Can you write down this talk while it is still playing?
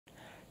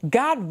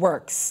God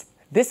works.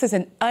 This is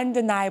an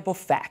undeniable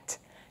fact.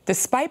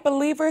 Despite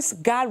believers,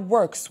 God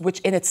works, which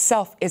in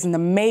itself is an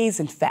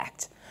amazing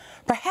fact.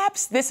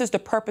 Perhaps this is the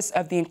purpose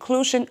of the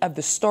inclusion of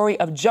the story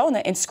of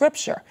Jonah in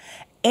Scripture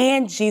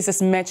and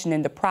Jesus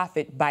mentioning the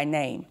prophet by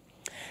name.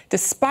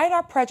 Despite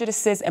our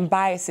prejudices and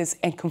biases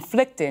and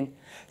conflicting,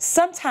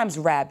 sometimes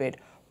rabid,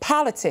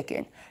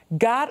 politicking,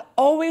 God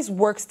always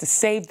works to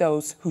save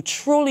those who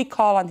truly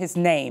call on his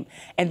name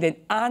and then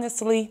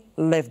honestly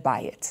live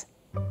by it.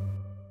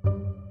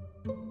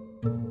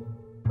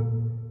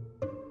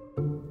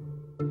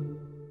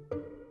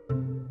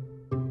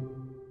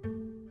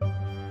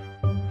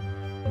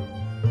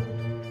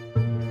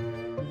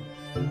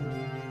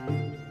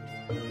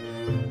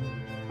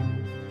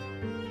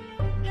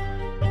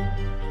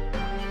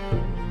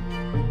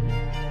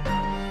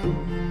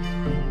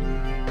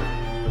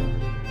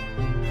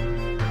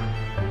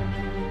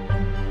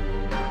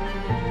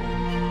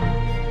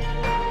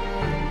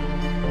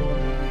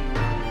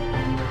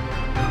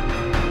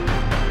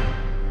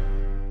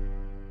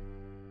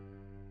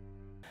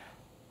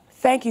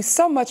 Thank you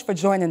so much for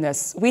joining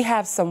us. We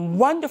have some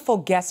wonderful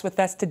guests with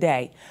us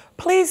today.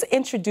 Please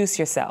introduce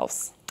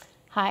yourselves.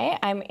 Hi,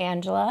 I'm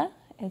Angela.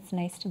 It's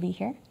nice to be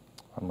here.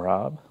 I'm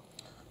Rob.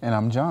 And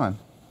I'm John.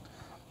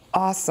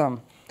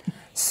 Awesome.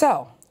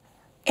 So,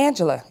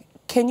 Angela,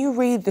 can you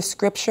read the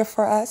scripture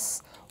for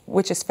us,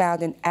 which is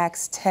found in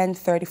Acts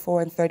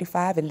 10:34 and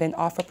 35, and then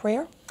offer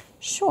prayer?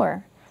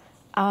 Sure.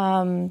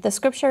 The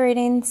scripture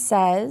reading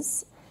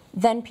says,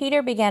 "Then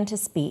Peter began to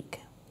speak.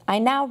 I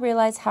now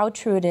realize how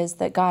true it is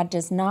that God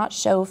does not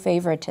show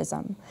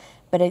favoritism,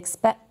 but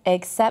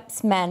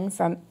accepts men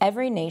from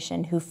every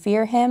nation who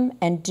fear him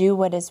and do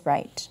what is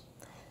right."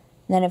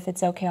 And then if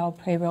it's okay, I'll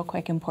pray real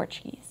quick in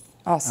Portuguese.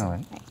 Awesome. All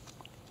right.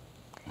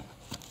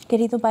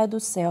 Querido Pai do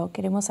céu,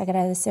 queremos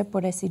agradecer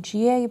por esse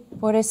dia e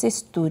por esse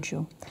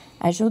estúdio.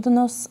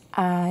 Ajuda-nos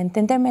a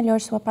entender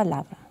melhor sua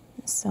palavra.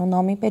 Em seu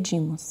nome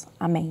pedimos.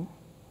 Amém.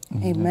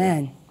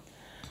 Amen.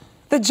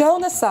 The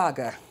Jonah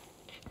Saga.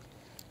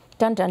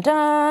 Dun, dun,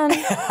 dun.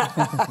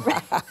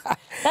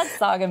 That's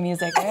Saga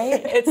music,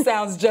 right? It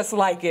sounds just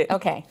like it.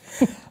 Okay.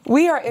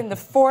 We are in the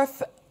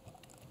 4th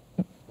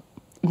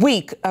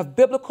week of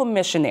biblical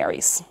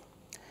missionaries.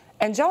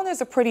 And Jonah is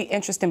a pretty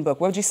interesting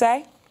book. What would you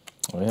say?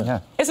 Oh,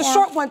 yeah. It's a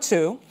short one,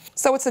 too.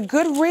 So it's a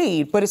good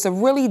read, but it's a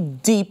really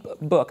deep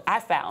book,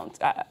 I found.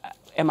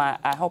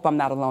 I hope I'm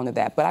not alone in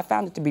that, but I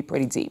found it to be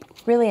pretty deep.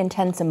 Really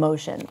intense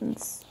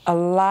emotions. A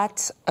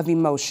lot of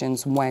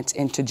emotions went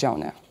into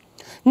Jonah.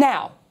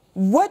 Now,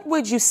 what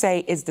would you say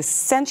is the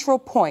central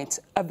point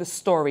of the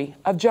story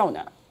of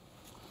Jonah?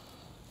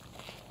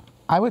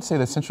 I would say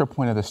the central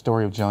point of the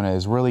story of Jonah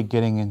is really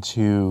getting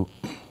into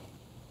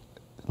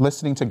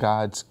listening to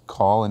God's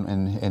call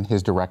and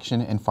his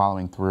direction and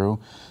following through.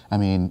 I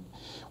mean,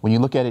 when you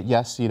look at it,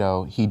 yes, you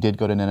know, he did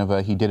go to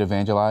Nineveh, he did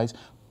evangelize,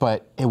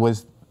 but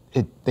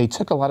they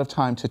took a lot of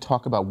time to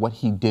talk about what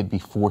he did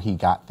before he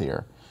got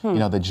there. You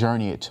know, the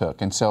journey it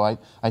took. And so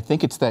I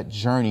think it's that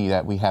journey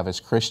that we have as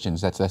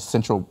Christians that's the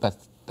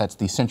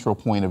central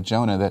point of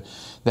Jonah,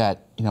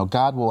 that you know,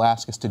 God will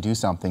ask us to do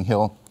something.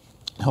 He'll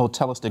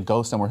tell us to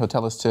go somewhere. He'll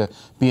tell us to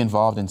be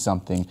involved in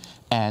something.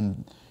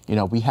 And you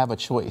know, we have a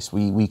choice.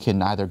 We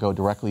can either go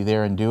directly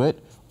there and do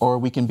it, or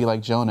we can be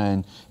like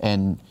Jonah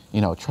and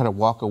you know, try to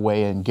walk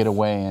away and get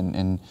away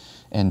and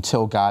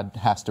until God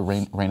has to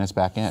rein us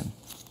back in.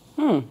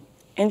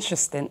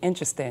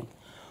 Interesting.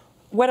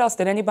 What else?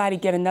 Did anybody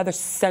get another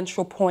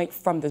central point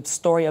from the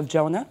story of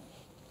Jonah?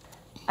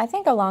 I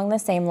think along the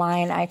same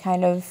line, I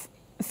kind of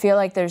feel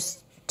like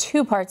there's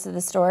two parts of the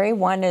story.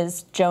 One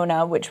is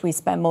Jonah, which we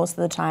spend most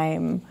of the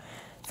time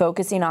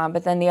focusing on,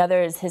 but then the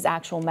other is his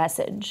actual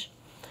message.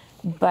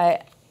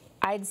 But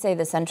I'd say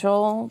the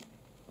central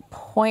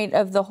point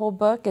of the whole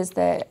book is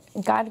that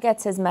God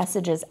gets his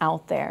messages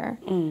out there.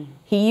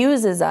 He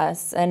uses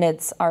us, and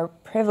it's our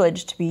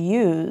privilege to be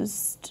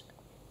used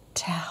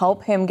to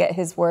help him get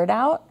his word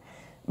out,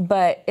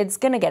 but it's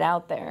going to get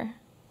out there.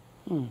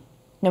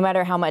 No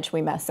matter how much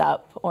we mess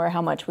up or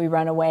how much we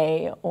run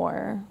away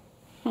or,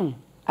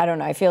 I don't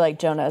know, I feel like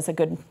Jonah is a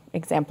good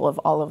example of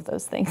all of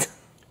those things.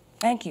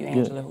 Thank you,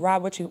 Angela. Yeah.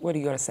 Rob, what are you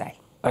going to say?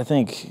 I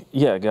think,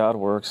 yeah, God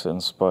works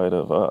in spite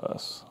of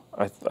us.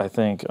 I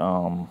think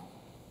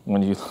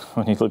when you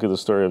look at the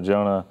story of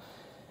Jonah,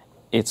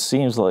 it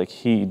seems like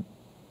he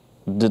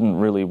didn't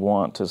really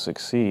want to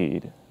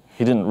succeed.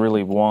 He didn't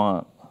really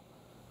want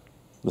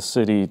the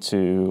city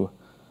to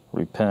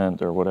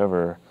repent or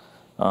whatever.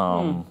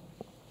 I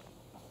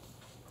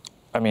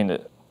mean,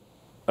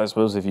 I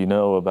suppose if you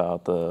know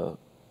about the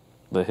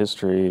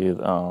history,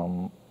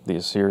 the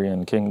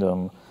Assyrian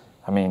kingdom,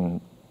 I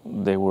mean,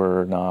 they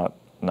were not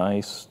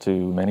nice to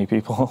many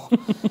people.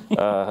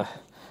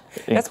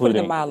 Let's put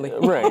it mildly.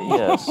 Right,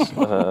 yes.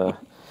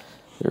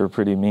 They were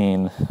pretty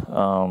mean.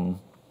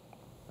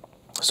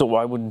 So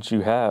why wouldn't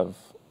you have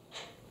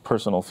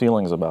personal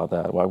feelings about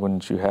that? Why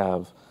wouldn't you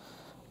have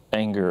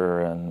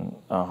anger and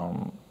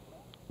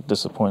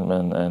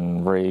disappointment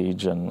and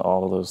rage and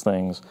all of those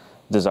things,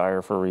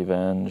 desire for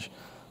revenge?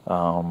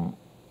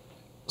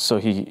 So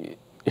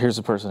here's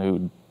a person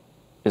who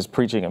is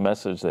preaching a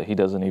message that he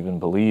doesn't even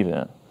believe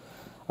in.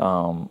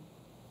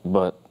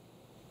 But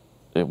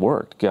it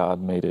worked.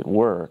 God made it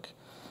work.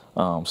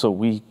 So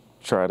we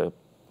try to,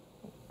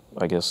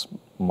 I guess,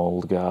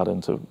 mold God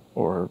into,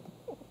 or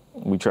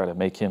we try to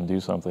make him do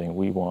something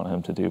we want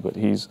him to do, but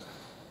he's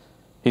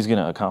going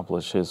to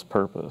accomplish his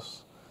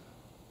purpose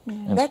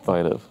in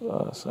spite of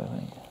us, I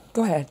think.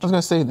 Go ahead. I was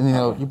going to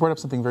say, you brought up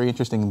something very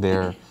interesting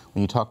there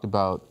when you talked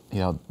about,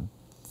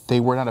 they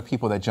were not a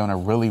people that Jonah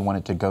really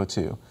wanted to go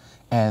to.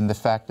 And the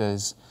fact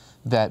is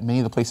that many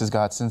of the places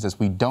God sends us,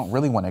 we don't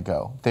really want to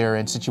go. They're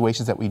in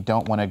situations that we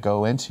don't want to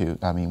go into.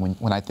 I mean,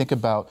 when I think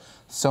about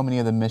so many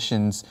of the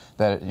missions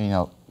that,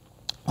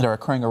 that are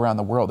occurring around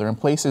the world, they're in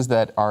places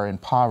that are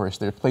impoverished.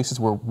 They're places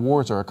where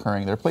wars are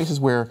occurring. They're places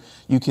where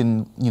you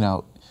can,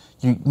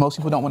 most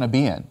people don't want to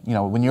be in.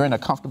 When you're in a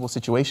comfortable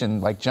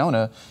situation like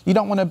Jonah, you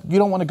don't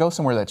want to go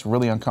somewhere that's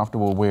really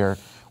uncomfortable where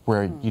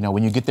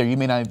when you get there, you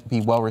may not be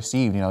well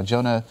received.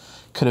 Jonah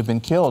could have been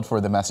killed for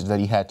the message that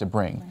he had to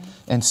bring. Right.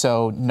 And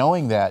so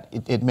knowing that,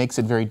 it makes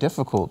it very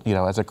difficult,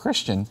 as a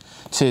Christian,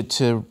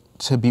 to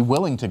be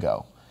willing to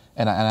go.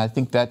 And I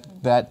think that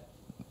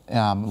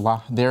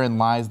therein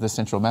lies the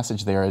central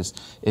message there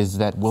is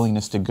that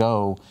willingness to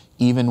go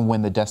even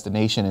when the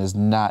destination is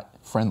not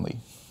friendly.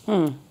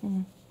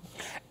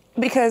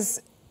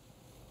 Because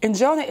in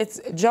Jonah,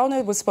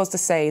 Jonah was supposed to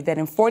say that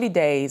in 40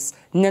 days,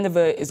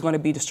 Nineveh is going to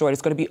be destroyed.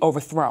 It's going to be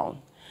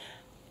overthrown.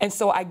 And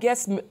so I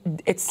guess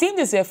it seemed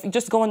as if,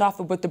 just going off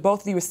of what the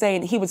both of you were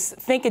saying, he was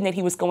thinking that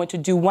he was going to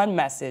do one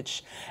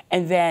message,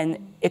 and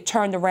then it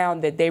turned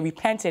around that they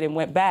repented and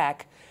went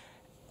back,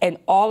 and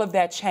all of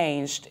that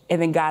changed,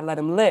 and then God let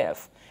him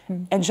live.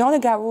 And Jonah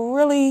got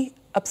really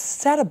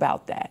upset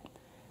about that.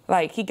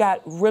 Like, he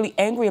got really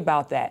angry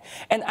about that.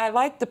 And I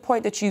like the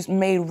point that you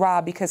made,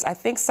 Rob, because I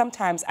think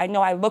sometimes, I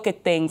know I look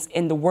at things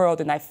in the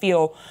world and I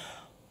feel,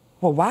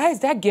 well, why is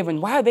that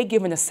given? Why are they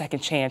given a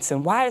second chance?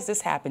 And why is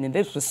this happening?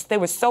 They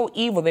were so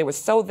evil, they were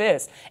so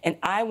this. And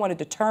I want to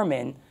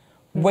determine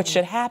what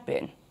should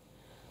happen.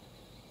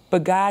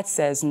 But God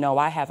says, no,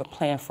 I have a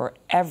plan for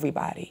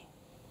everybody.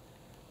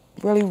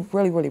 Really,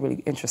 really, really,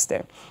 really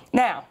interesting.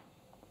 Now,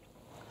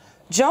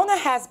 Jonah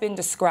has been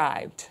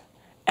described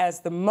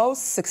as the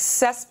most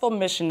successful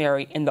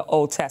missionary in the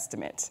Old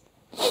Testament.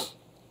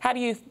 How do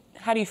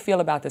you feel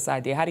about this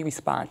idea? How do you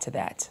respond to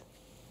that?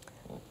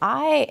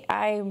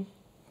 I'm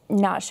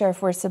not sure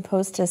if we're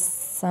supposed to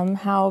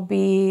somehow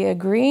be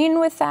agreeing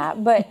with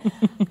that, but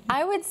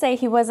I would say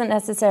he wasn't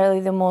necessarily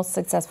the most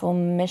successful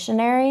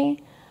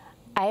missionary.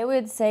 I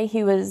would say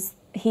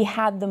he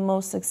had the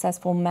most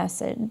successful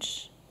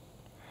message,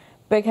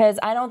 because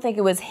I don't think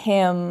it was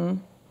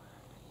him.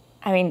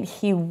 I mean,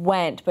 he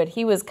went, but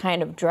he was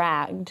kind of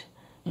dragged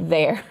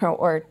there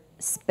or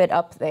spit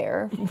up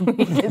there,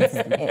 we could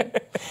say.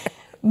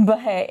 But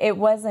it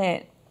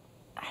wasn't,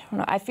 I don't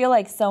know, I feel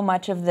like so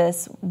much of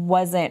this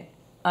wasn't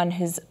on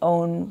his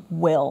own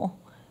will,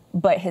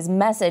 but his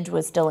message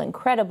was still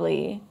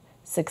incredibly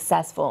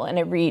successful, and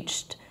it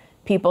reached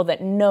people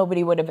that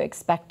nobody would have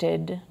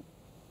expected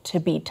to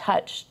be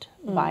touched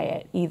by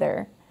it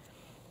either.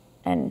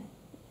 And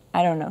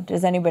I don't know,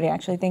 does anybody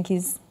actually think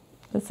he's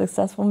a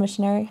successful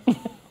missionary?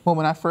 Well,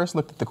 when I first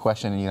looked at the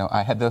question,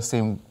 I had those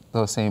same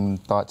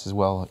thoughts as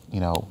well,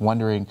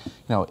 wondering,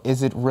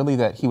 is it really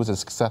that he was a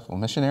successful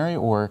missionary,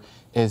 or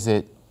is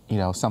it,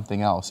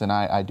 something else? And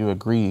I do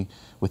agree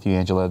with you,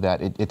 Angela,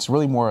 that it's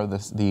really more of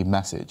the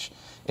message.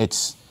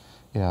 It's,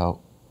 was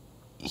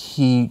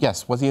he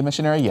a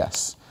missionary?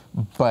 Yes.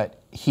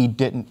 But he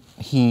didn't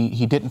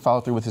follow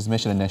through with his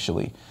mission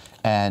initially.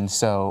 And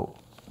so,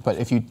 but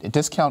if you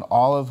discount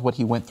all of what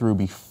he went through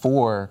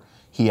before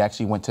he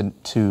actually went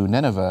to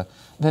Nineveh,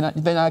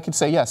 then I could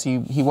say, yes, he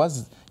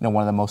was one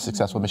of the most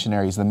successful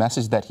missionaries. The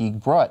message that he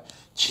brought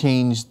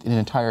changed an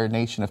entire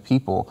nation of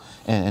people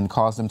and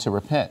caused them to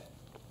repent.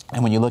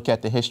 And when you look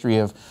at the history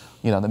of,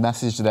 the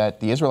message that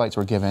the Israelites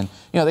were given,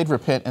 they'd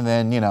repent and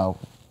then,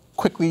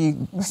 quickly,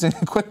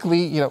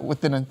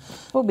 within a...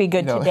 We'll be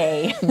good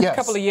today. Yes. A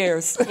couple of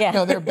years.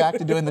 Yeah. They're back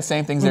to doing the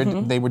same things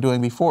they were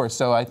doing before.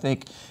 So I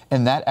think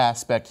in that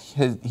aspect,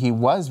 he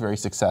was very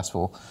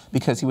successful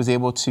because he was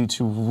able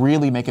to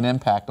really make an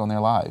impact on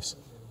their lives.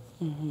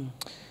 Mm-hmm.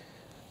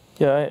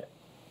 Yeah,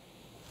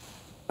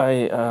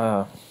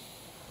 I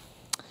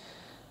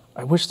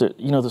wish that,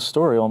 the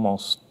story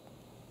almost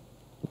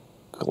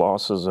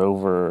glosses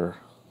over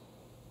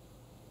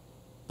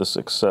the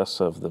success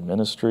of the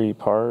ministry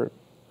part.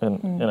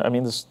 And I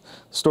mean, this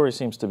story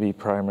seems to be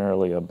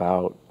primarily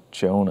about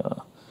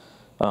Jonah,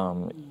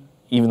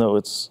 even though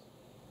it's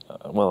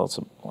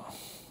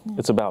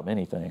about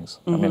many things.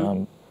 I mean,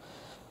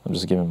 I'm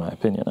just giving my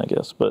opinion, I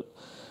guess. But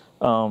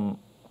I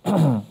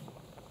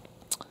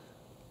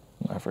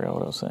forgot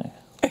what I was saying.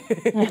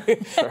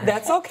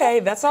 That's okay.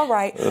 That's all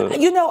right.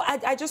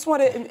 I just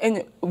want to,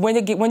 and when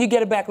you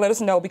get it back, let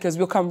us know, because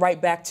we'll come right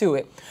back to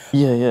it.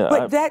 Yeah.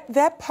 But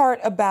that part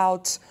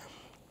about,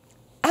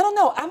 I don't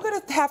know, I'm going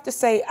to have to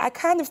say, I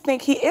kind of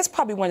think he is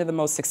probably one of the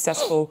most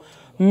successful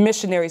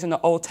missionaries in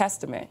the Old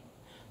Testament.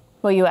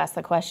 Well, you asked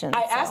the question.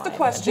 I asked the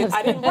question.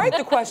 I didn't write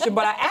the question,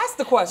 but I asked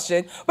the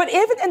question. But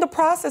even in the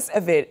process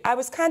of it, I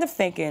was kind of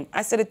thinking,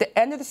 I said at the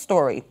end of the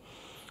story,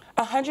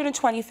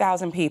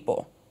 120,000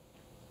 people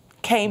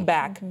came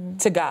back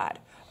to God.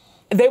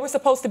 They were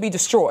supposed to be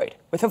destroyed.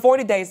 Within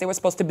 40 days, they were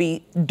supposed to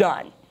be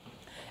done.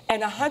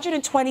 And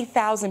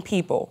 120,000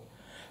 people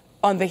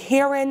on the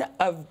hearing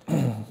of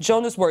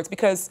Jonah's words,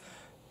 because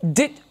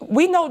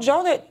we know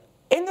Jonah,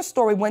 in the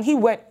story, when he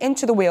went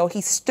into the whale,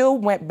 he still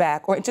went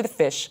back, or into the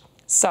fish,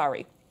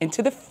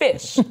 into the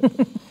fish.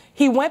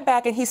 He went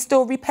back and he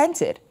still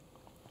repented.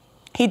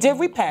 He did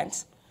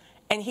repent,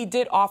 and he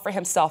did offer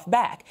himself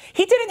back.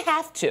 He didn't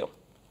have to.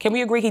 Can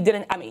we agree he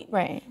didn't? I mean,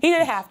 right. He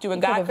didn't have to,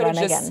 and God could have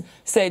just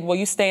said, well,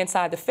 you stay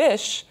inside the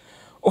fish,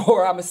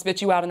 or I'm going to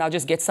spit you out and I'll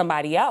just get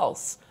somebody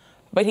else.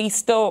 But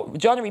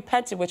Jonah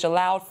repented, which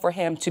allowed for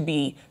him to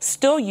be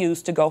still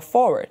used to go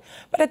forward.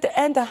 But at the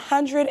end,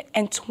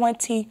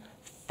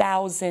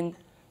 120,000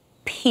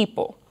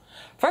 people.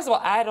 First of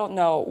all, I don't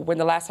know when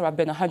the last time I've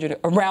been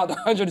around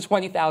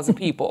 120,000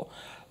 people,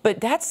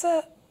 but that's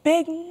a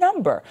big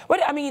number.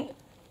 What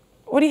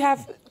do you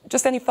have,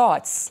 just any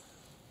thoughts?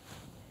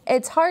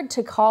 It's hard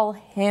to call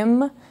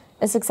him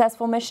a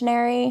successful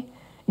missionary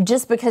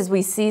just because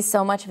we see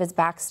so much of his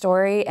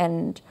backstory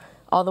and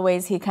all the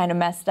ways he kind of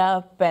messed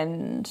up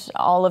and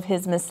all of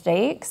his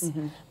mistakes.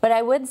 But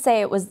I would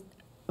say it was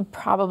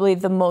probably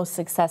the most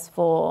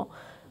successful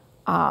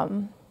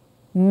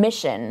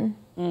mission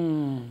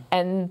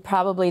and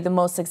probably the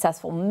most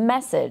successful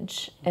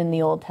message in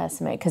the Old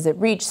Testament, because it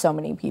reached so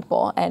many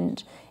people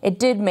and it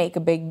did make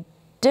a big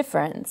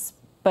difference.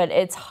 But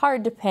it's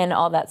hard to pin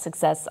all that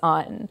success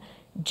on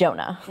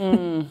Jonah.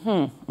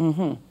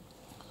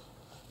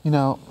 You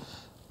know,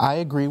 I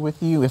agree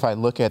with you if I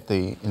look at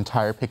the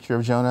entire picture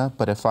of Jonah,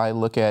 but if I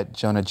look at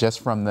Jonah just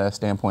from the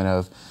standpoint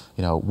of,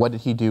 what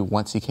did he do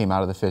once he came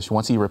out of the fish?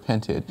 Once he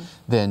repented,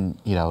 then,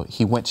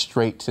 he went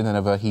straight to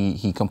Nineveh.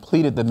 He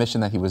completed the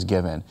mission that he was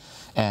given.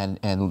 And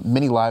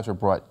many lives were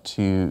brought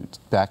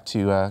back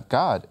to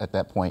God at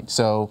that point.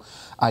 So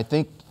I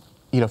think,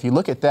 if you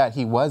look at that,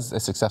 he was a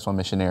successful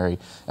missionary.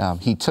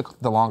 He took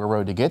the longer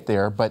road to get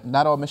there, but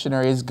not all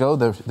missionaries go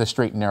the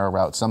straight and narrow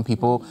route. Some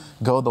people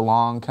go the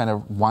long kind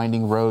of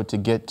winding road to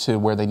get to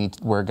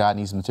where God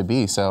needs them to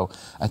be. So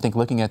I think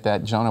looking at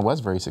that, Jonah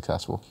was very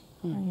successful.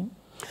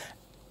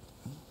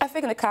 I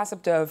think in the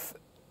concept of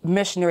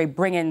missionary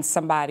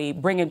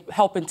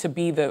helping to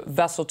be the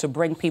vessel to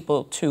bring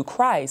people to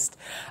Christ,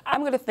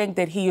 I'm going to think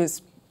that he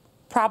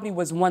probably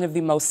was one of the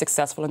most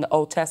successful in the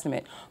Old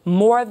Testament.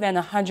 More than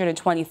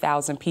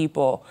 120,000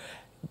 people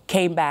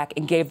came back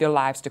and gave their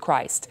lives to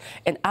Christ.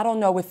 And I don't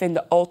know, within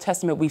the Old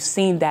Testament we've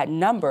seen that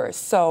number.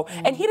 So,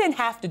 and he didn't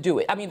have to do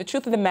it. I mean, the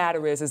truth of the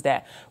matter is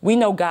that we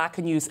know God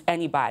can use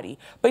anybody.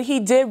 But he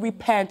did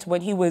repent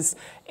when he was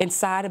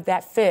inside of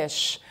that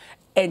fish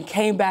and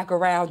came back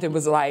around and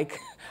was like,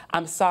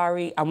 I'm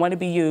sorry, I want to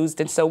be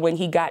used. And so when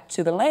he got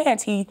to the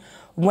land, he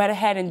went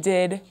ahead and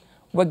did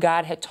what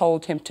God had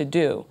told him to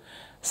do.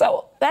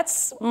 So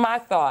that's my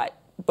thought,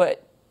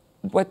 but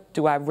what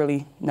do I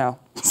really know?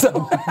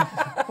 So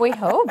we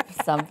hope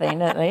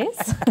something, at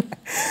least.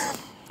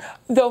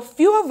 Though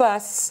few of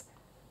us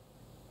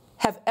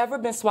have ever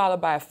been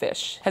swallowed by a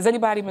fish. Has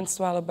anybody been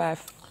swallowed by a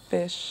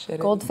fish?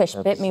 Goldfish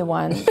bit me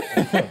once.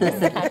 Does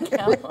that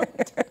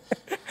count?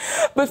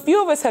 But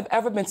few of us have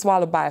ever been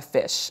swallowed by a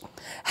fish.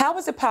 How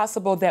is it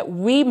possible that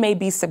we may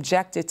be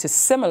subjected to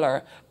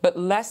similar but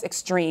less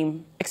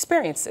extreme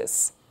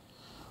experiences?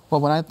 Well,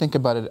 when I think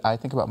about it, I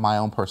think about my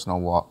own personal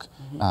walk.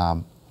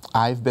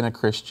 I've been a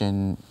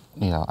Christian,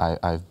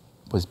 I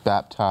was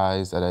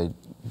baptized at a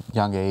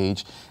young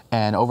age,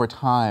 and over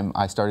time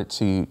I started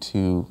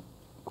to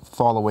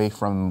fall away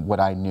from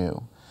what I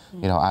knew.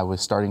 I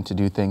was starting to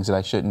do things that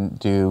I shouldn't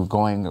do,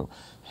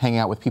 hanging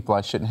out with people I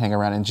shouldn't hang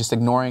around, and just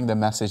ignoring the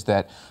message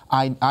that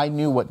I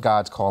knew what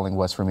God's calling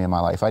was for me in my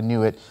life. I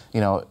knew it,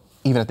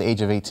 even at the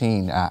age of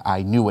 18,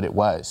 I knew what it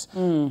was,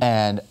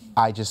 and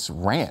I just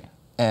ran.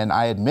 And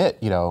I admit,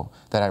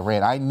 that I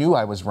ran. I knew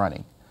I was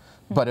running.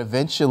 But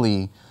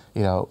eventually,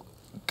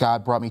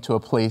 God brought me to a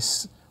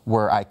place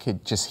where I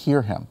could just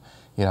hear him.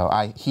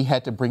 He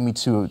had to bring me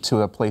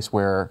to a place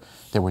where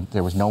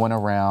there was no one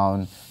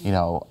around.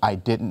 I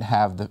didn't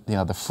have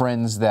the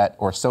friends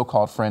or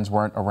so-called friends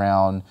weren't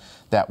around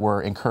that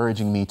were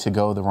encouraging me to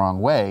go the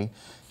wrong way.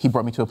 He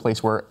brought me to a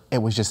place where it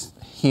was just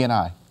he and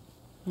I,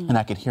 and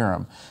I could hear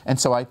him. And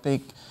so I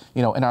think,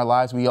 in our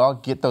lives, we all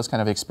get those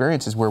kind of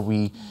experiences where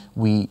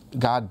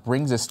God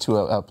brings us to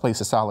a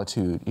place of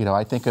solitude.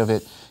 I think of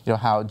it,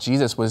 how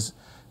Jesus was,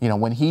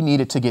 when he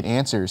needed to get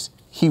answers,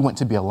 he went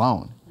to be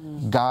alone.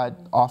 God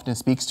often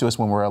speaks to us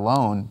when we're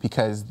alone,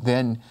 because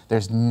then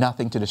there's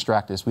nothing to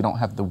distract us. We don't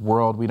have the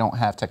world, we don't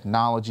have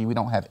technology, we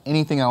don't have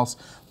anything else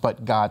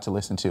but God to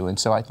listen to. And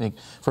so I think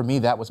for me,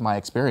 that was my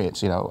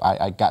experience.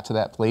 I got to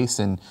that place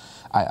and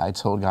I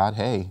told God,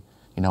 hey,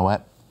 you know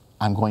what?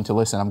 I'm going to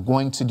listen. I'm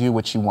going to do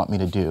what you want me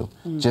to do.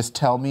 Just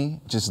tell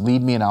me, just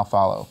lead me, and I'll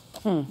follow.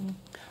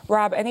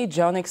 Rob, any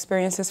Jonah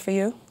experiences for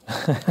you?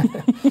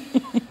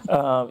 Yeah,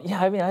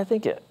 I mean, I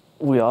think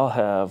we all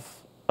have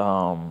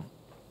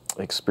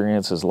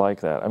experiences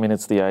like that. I mean,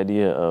 it's the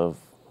idea of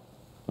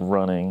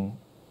running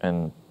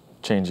and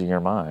changing your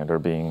mind, or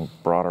being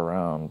brought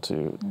around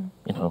to,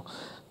 you know,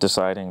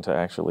 deciding to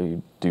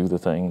actually do the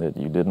thing that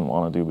you didn't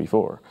want to do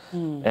before.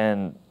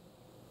 And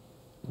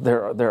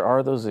there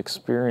are those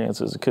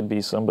experiences. It could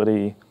be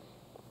somebody,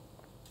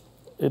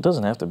 it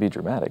doesn't have to be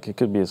dramatic. It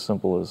could be as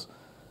simple as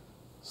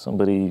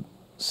somebody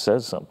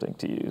says something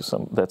to you,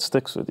 that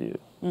sticks with you,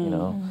 you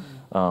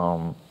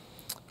know,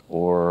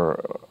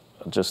 or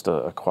just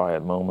a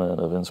quiet moment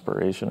of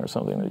inspiration or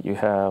something that you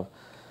have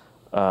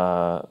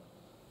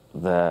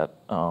that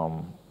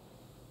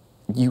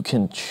you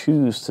can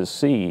choose to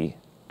see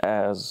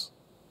as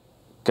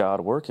God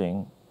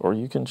working, or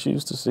you can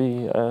choose to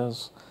see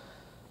as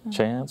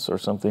chance or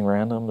something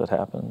random that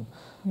happened.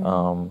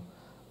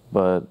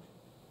 But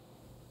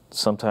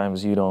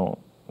sometimes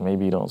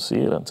maybe you don't see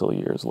it until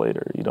years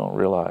later. You don't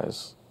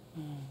realize,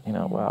 you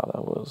know, wow,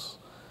 that was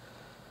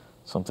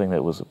something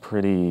that was a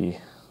pretty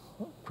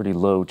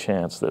low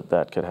chance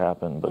that could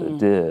happen, but it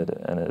did,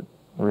 and it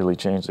really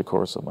changed the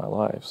course of my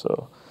life.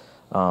 So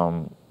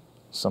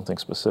something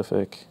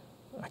specific,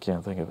 I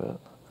can't think of it.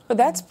 But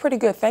that's pretty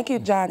good. Thank you,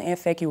 John, and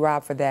thank you,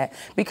 Rob, for that.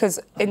 Because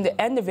in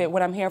the end of it,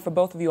 what I'm hearing from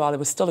both of you all, it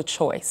was still a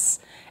choice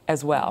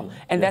as well.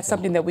 And that's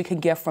something that we can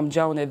get from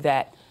Jonah,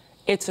 that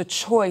it's a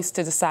choice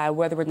to decide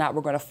whether or not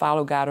we're going to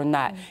follow God or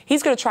not.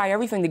 He's going to try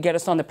everything to get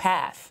us on the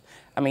path.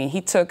 I mean,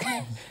 he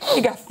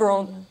got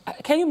thrown,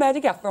 can you imagine,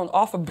 he got thrown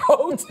off a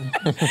boat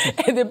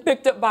and then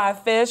picked up by a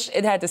fish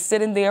and had to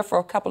sit in there for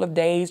a couple of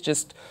days,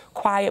 just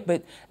quiet.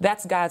 But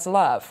that's God's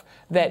love,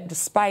 that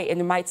despite,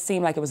 and it might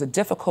seem like it was a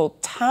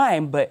difficult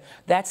time, but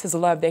that's his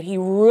love, that he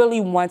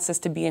really wants us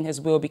to be in his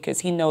will,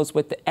 because he knows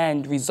what the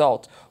end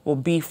result will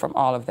be from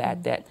all of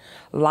that, that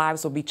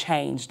lives will be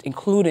changed,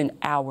 including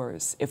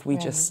ours, if we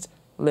just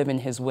live in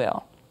his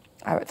will.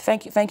 All right,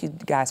 thank you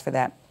guys for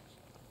that.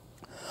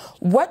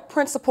 What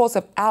principles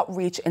of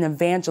outreach and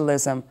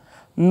evangelism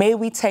may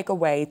we take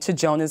away to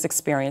Jonah's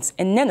experience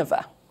in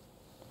Nineveh?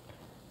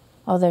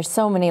 Oh, there's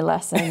so many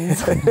lessons.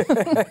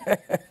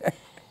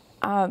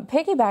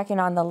 Piggybacking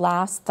on the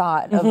last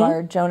thought of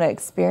our Jonah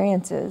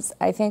experiences,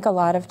 I think a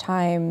lot of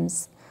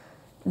times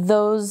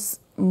those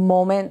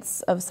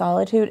moments of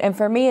solitude, and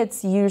for me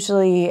it's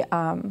usually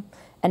a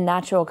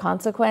natural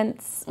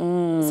consequence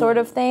sort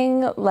of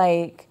thing.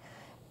 Like,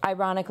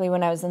 ironically,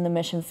 when I was in the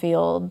mission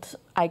field,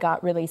 I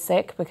got really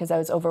sick because I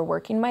was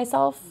overworking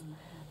myself.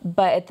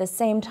 But at the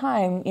same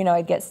time, you know,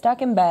 I'd get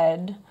stuck in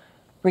bed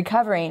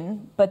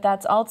recovering, but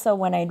that's also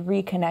when I'd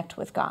reconnect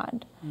with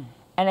God.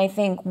 And I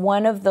think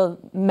one of the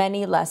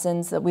many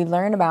lessons that we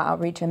learn about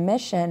outreach and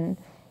mission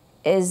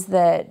is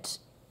that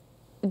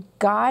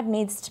God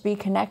needs to be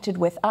connected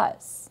with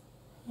us.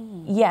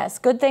 Yes,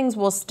 good things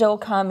will still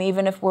come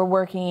even if we're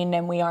working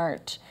and we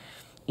aren't,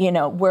 you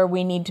know, where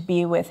we need to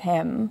be with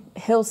him.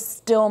 He'll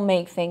still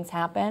make things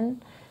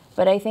happen.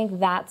 But I think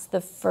that's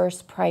the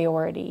first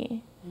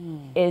priority,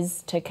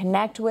 is to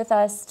connect with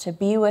us, to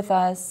be with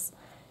us,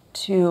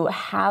 to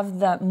have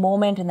that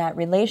moment and that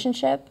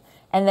relationship,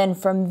 and then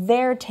from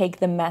there take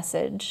the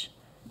message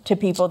to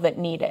people that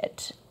need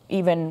it,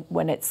 even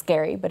when it's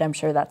scary. But I'm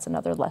sure that's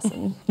another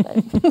lesson.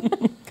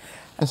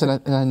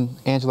 Listen, and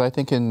Angela, I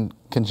think in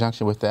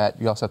conjunction with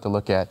that, you also have to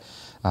look at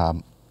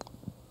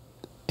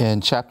in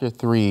chapter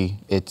 3,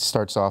 it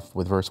starts off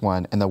with verse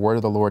 1, and the word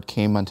of the Lord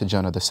came unto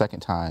Jonah the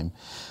second time.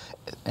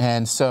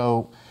 And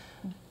so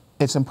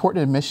it's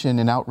important in mission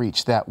and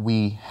outreach that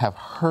we have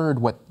heard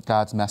what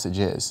God's message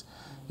is.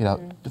 You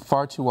know,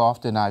 far too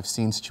often I've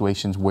seen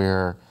situations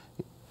where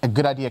a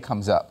good idea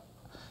comes up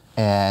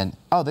and,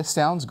 oh, this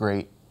sounds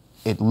great,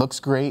 it looks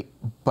great,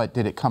 but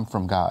did it come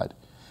from God?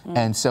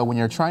 And so when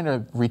you're trying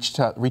to reach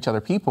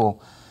other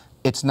people,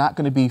 it's not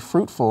going to be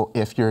fruitful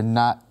if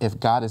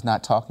God is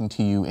not talking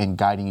to you and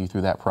guiding you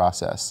through that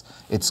process.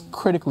 It's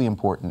critically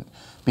important,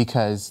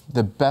 because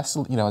the best,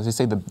 you know, as they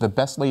say, the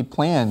best laid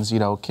plans, you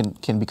know,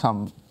 can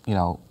become, you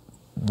know,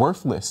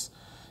 worthless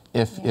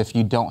if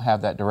you don't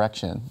have that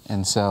direction.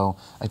 And so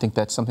I think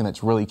that's something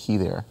that's really key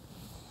there.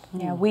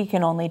 Yeah, we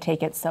can only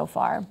take it so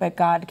far, but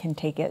God can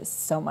take it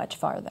so much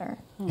farther.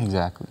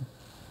 Exactly.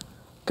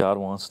 God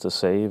wants to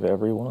save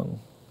everyone.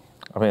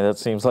 I mean, that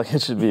seems like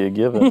it should be a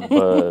given,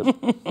 but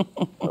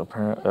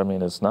apparently, I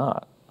mean, it's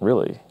not,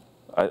 really.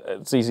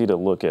 It's easy to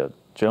look at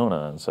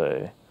Jonah and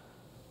say,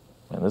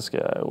 man, this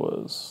guy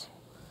was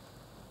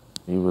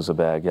a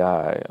bad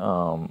guy.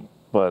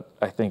 But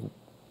I think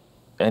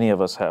any of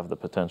us have the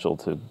potential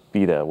to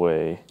be that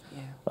way,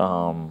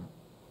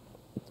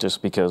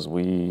 just because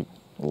we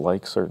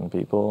like certain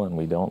people and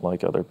we don't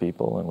like other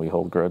people, and we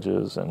hold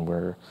grudges, and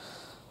we're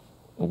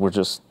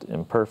just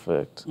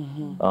imperfect.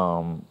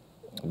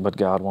 But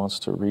God wants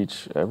to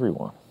reach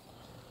everyone.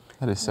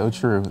 That is so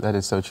true. That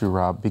is so true,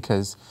 Rob,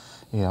 because,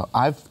 you know,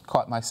 I've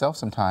caught myself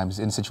sometimes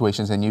in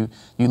situations, and you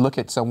look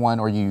at someone,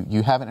 or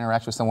you have an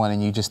interaction with someone,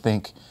 and you just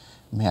think,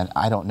 man,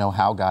 I don't know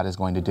how God is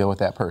going to deal with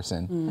that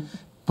person.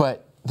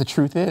 But the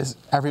truth is,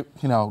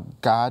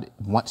 God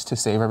wants to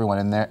save everyone,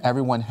 and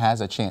everyone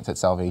has a chance at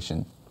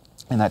salvation.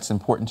 And that's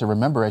important to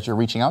remember as you're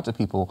reaching out to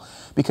people,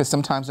 because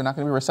sometimes they're not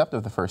going to be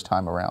receptive the first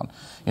time around.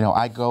 You know,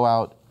 I go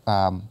out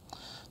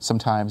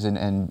sometimes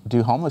and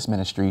do homeless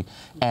ministry,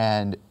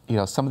 and you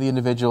know, some of the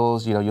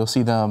individuals, you know, you'll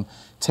see them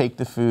take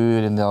the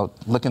food and they'll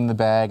look in the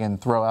bag and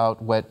throw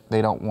out what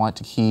they don't want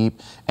to keep,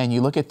 and you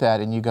look at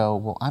that and you go,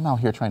 well, I'm out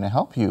here trying to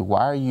help you.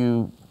 Why are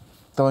you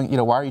throwing, you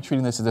know, why are you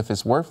treating this as if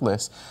it's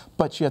worthless?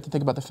 But you have to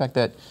think about the fact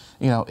that,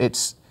 you know,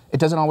 it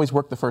doesn't always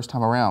work the first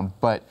time around,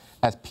 but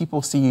as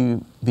people see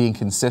you being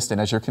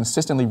consistent, as you're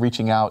consistently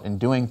reaching out and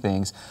doing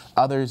things,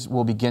 others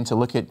will begin to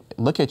look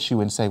at you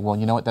and say, well,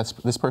 you know what,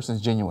 this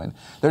person's genuine.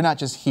 They're not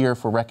just here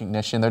for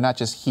recognition. They're not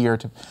just here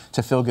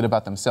to feel good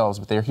about themselves,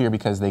 but they're here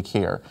because they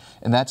care.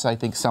 And that's, I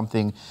think,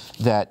 something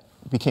that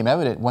became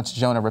evident once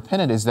Jonah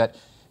repented, is that,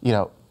 you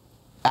know,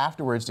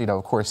 afterwards, you know,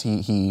 of course,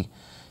 he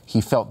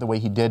felt the way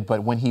he did,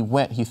 but when he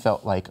went, he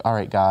felt like, all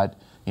right, God,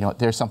 you know,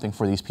 there's something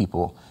for these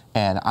people,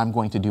 and I'm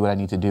going to do what I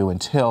need to do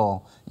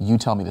until you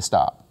tell me to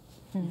stop.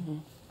 Mm-hmm.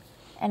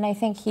 And I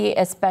think he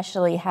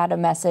especially had a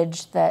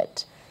message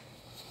that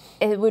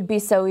it would be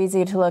so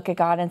easy to look at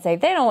God and say,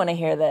 they don't want to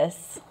hear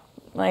this.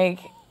 Like,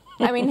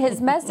 I mean,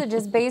 his message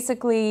is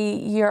basically,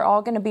 you're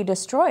all going to be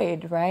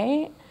destroyed,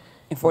 right?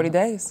 In 40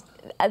 days.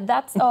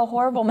 That's a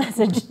horrible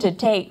message to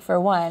take, for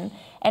one.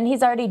 And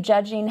he's already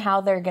judging how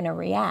they're going to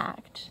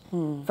react.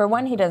 For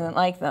one, he doesn't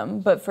like them.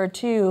 But for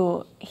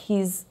two,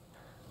 he's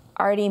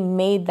already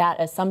made that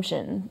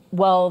assumption.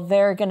 Well,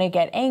 they're going to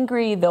get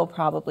angry. They'll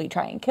probably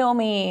try and kill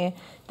me.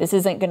 This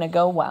isn't going to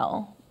go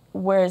well.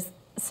 Whereas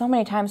so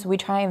many times we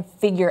try and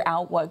figure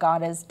out what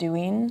God is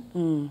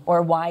doing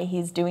or why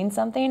he's doing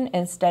something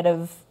instead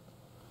of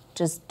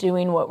just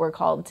doing what we're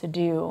called to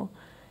do.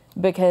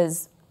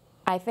 Because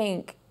I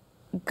think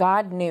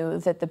God knew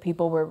that the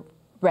people were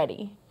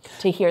ready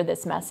to hear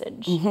this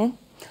message.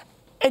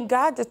 And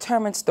God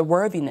determines the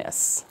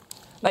worthiness.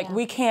 Like,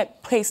 we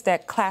can't place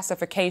that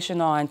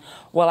classification on,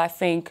 well, I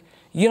think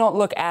you don't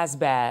look as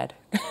bad.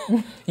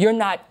 You're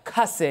not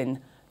cussing.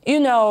 You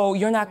know,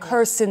 you're not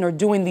cursing or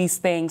doing these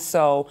things.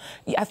 So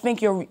I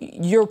think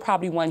you're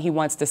probably one he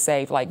wants to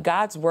save. Like,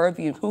 God's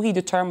worthy, and who he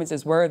determines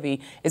is worthy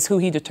is who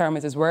he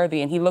determines is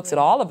worthy. And he looks at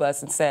all of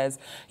us and says,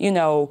 you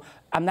know,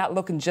 I'm not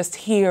looking just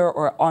here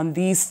or on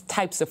these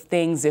types of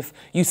things if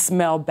you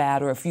smell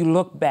bad or if you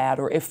look bad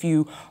or if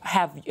you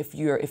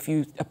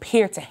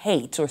appear to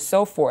hate or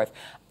so forth.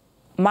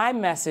 My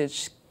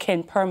message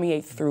can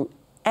permeate through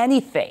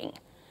anything.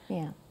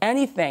 Yeah.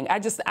 Anything. I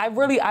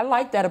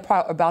like that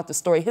about the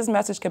story. His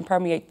message can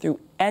permeate through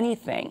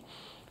anything.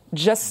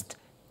 Just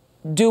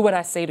do what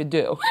I say to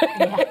do.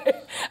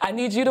 I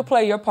need you to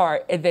play your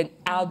part, and then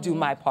I'll do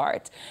my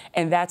part.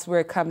 And that's where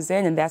it comes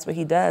in, and that's what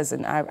he does,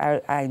 and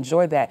I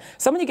enjoy that.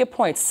 So many good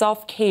points.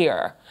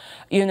 Self-care.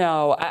 You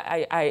know,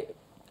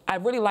 I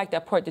really like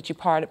that point that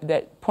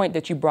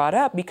you brought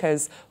up,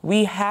 because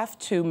we have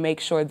to make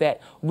sure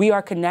that we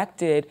are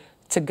connected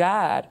to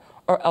God,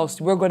 or else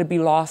we're going to be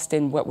lost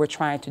in what we're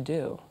trying to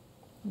do.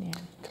 Can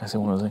I say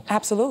one other thing?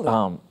 Absolutely.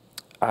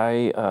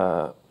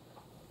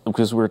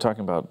 Because we were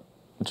talking about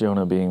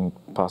Jonah being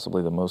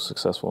possibly the most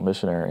successful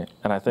missionary,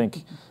 and I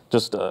think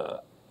just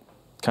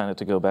kind of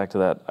to go back to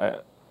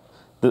that,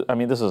 I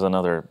mean, this is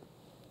another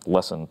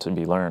lesson to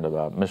be learned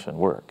about mission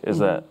work, is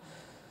that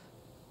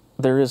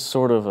there is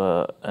sort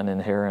of an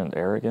inherent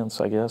arrogance,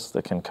 I guess,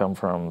 that can come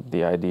from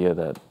the idea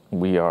that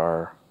we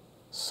are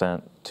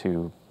sent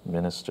to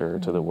minister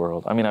to the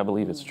world. I mean, I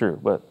believe it's true,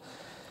 but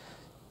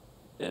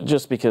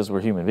just because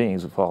we're human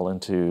beings, we fall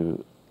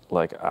into,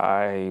 like,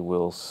 I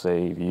will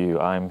save you.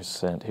 I'm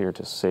sent here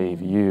to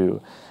save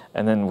you.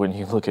 And then when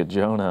you look at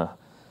Jonah,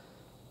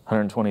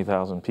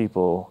 120,000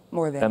 people,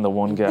 and the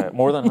one guy,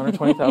 more than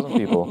 120,000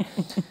 people,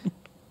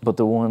 but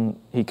the one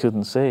he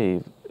couldn't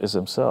save is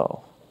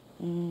himself.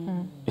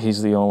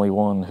 He's the only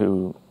one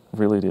who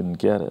really didn't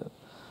get it.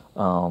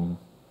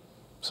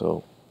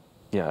 So,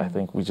 yeah, I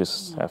think we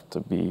just have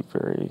to be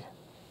very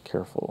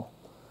careful.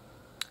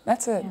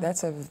 That's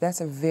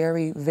a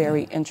very,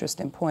 very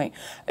interesting point.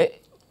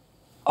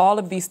 All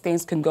of these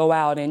things can go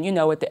out, and, you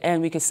know, at the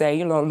end we could say,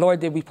 you know, Lord,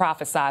 did we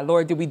prophesy?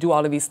 Lord, did we do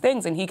all of these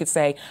things? And he could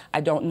say,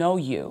 I don't know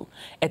you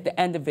at the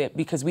end of it,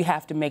 because we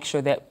have to make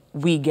sure that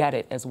we get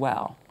it as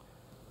well.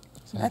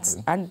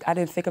 Exactly. I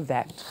didn't think of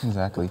that.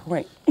 Exactly.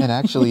 Right. And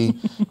actually,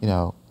 you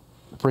know,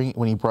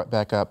 when he brought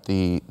back up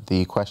the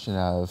question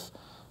of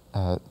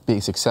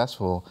being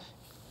successful,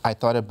 I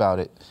thought about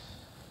it.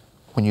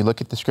 When you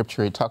look at the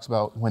scripture, it talks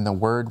about when the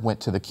word went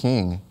to the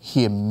king,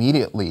 he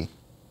immediately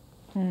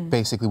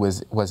basically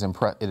was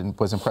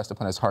impressed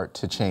upon his heart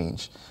to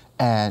change.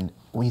 And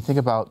when you think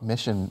about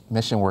mission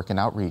work and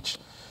outreach,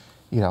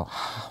 you know,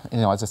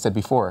 as I said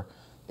before,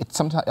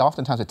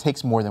 oftentimes it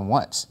takes more than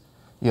once.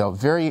 You know,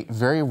 very,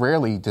 very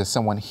rarely does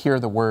someone hear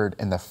the word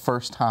and the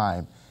first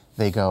time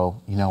they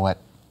go, you know what,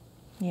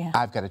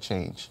 I've got to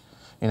change.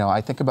 You know,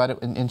 I think about it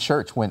in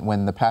church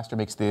when the pastor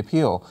makes the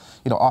appeal.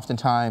 You know,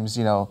 oftentimes,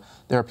 you know,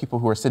 there are people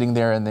who are sitting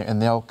there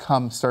and they'll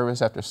come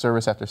service after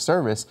service after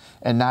service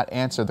and not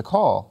answer the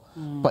call.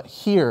 But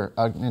here,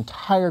 an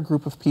entire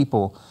group of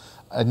people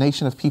a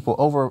nation of people,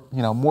 over,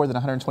 more than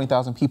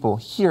 120,000 people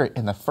hear it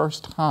in the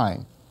first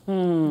time.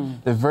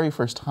 The very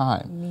first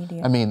time.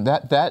 I mean,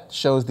 that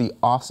shows the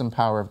awesome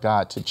power of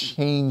God to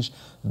change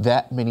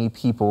that many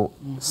people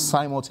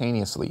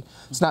simultaneously.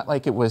 It's not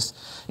like it was,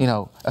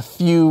 a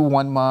few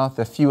one month,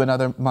 a few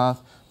another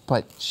month,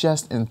 but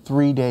just in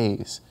 3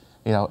 days.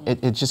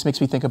 It just makes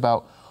me think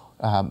about,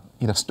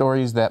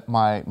 stories that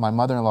my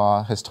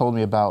mother-in-law has told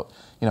me about,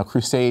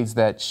 crusades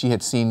that she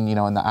had seen,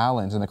 in the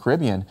islands, in the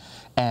Caribbean,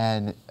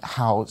 and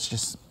how it's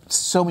just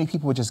so many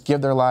people would just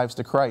give their lives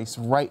to Christ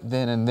right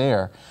then and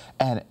there.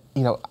 And,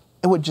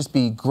 it would just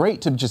be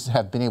great to just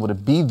have been able to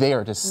be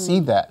there to see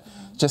that,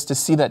 just to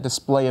see that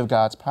display of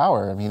God's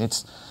power. I mean,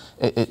 it's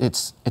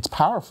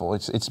powerful.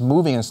 It's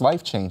moving. It's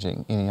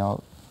life-changing.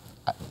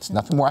 It's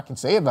nothing more I can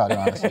say about it,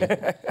 honestly.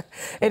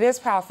 It is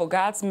powerful.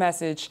 God's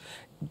message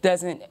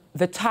doesn't,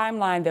 the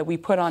timeline that we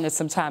put on it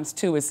sometimes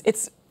too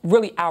it's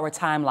really our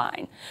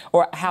timeline,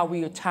 or how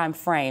we time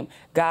frame.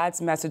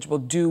 God's message will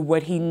do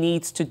what he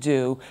needs to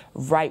do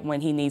right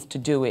when he needs to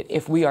do it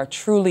if we are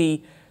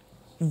truly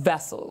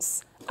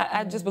vessels.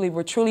 I just believe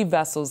we're truly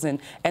vessels, and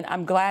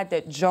I'm glad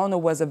that Jonah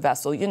was a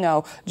vessel.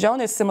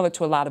 Jonah is similar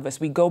to a lot of us.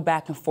 We go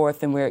back and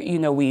forth, and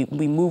we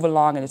move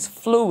along, and it's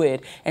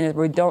fluid, and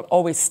we don't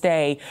always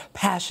stay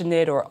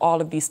passionate or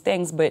all of these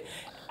things. But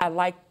I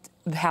like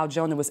how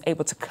Jonah was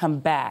able to come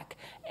back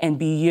and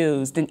be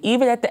used. And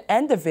even at the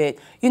end of it,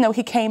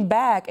 he came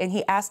back and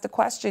he asked the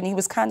question. He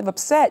was kind of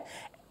upset.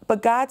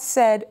 But God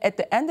said at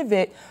the end of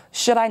it,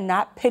 should I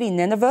not pity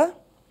Nineveh,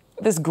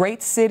 this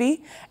great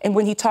city? And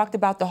when he talked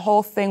about the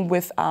whole thing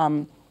with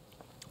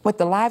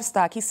the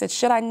livestock, he said,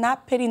 should I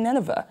not pity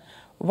Nineveh?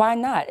 Why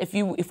not?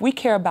 If we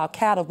care about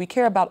cattle, if we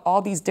care about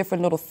all these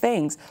different little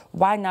things,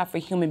 why not for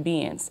human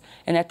beings?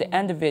 And at the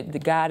end of it, the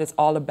God is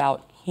all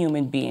about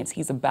human beings.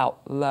 He's about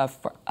love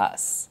for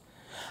us.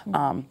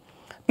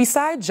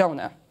 Beside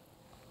Jonah,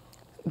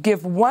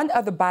 give one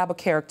other Bible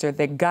character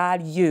that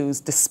God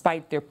used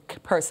despite their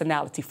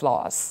personality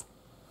flaws.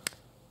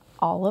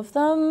 All of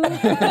them.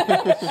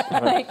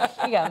 Like,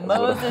 you got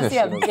Moses, you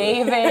have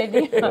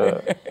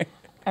David.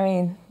 I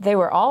mean, they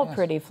were all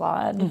pretty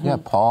flawed. Yeah,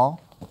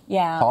 Paul.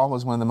 Yeah. Paul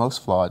was one of the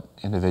most flawed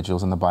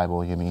individuals in the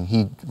Bible. I mean,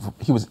 he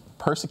was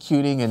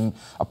persecuting and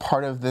a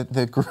part of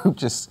the group,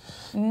 just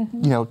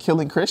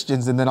killing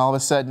Christians, and then all of a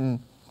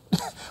sudden,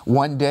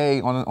 one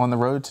day on the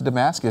road to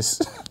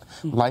Damascus,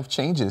 life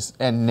changes,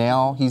 and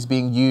now he's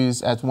being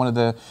used as one of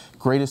the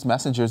greatest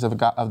messengers of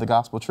the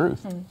gospel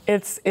truth.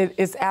 It's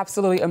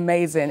absolutely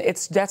amazing.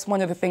 That's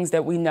one of the things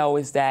that we know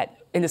is that,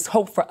 and it's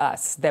hope for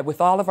us, that with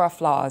all of our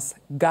flaws,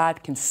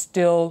 God can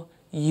still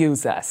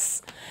use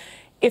us.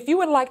 If you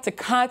would like to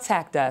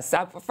contact us,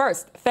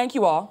 first, thank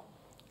you all.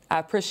 I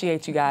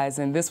appreciate you guys,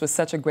 and this was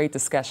such a great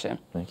discussion.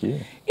 Thank you.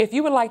 If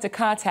you would like to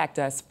contact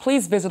us,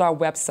 please visit our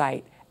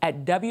website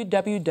at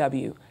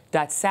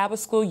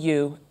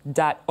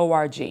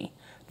www.sabbathschoolu.org.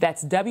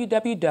 That's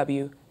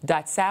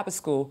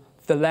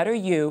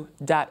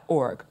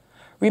www.sabbathschool.org.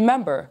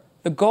 Remember,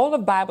 the goal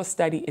of Bible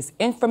study is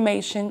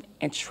information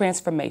and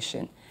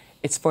transformation.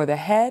 It's for the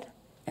head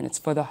and it's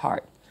for the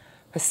heart.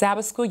 For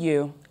Sabbath School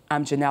U,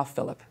 I'm Janelle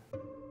Phillip.